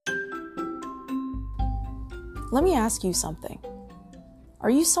let me ask you something. Are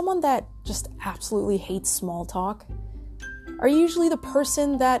you someone that just absolutely hates small talk? Are you usually the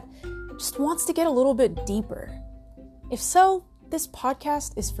person that just wants to get a little bit deeper? If so, this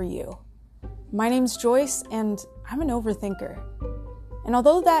podcast is for you. My name's Joyce, and I'm an overthinker. And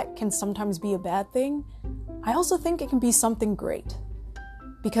although that can sometimes be a bad thing, I also think it can be something great.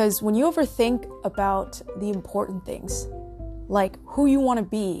 Because when you overthink about the important things, like who you want to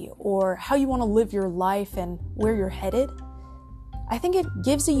be or how you want to live your life and where you're headed, I think it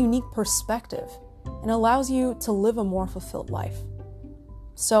gives a unique perspective and allows you to live a more fulfilled life.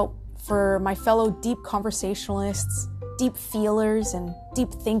 So for my fellow deep conversationalists, deep feelers, and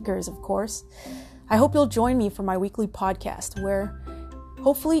deep thinkers, of course, I hope you'll join me for my weekly podcast where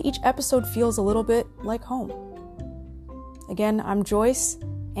hopefully each episode feels a little bit like home. Again, I'm Joyce,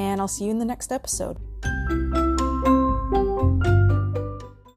 and I'll see you in the next episode.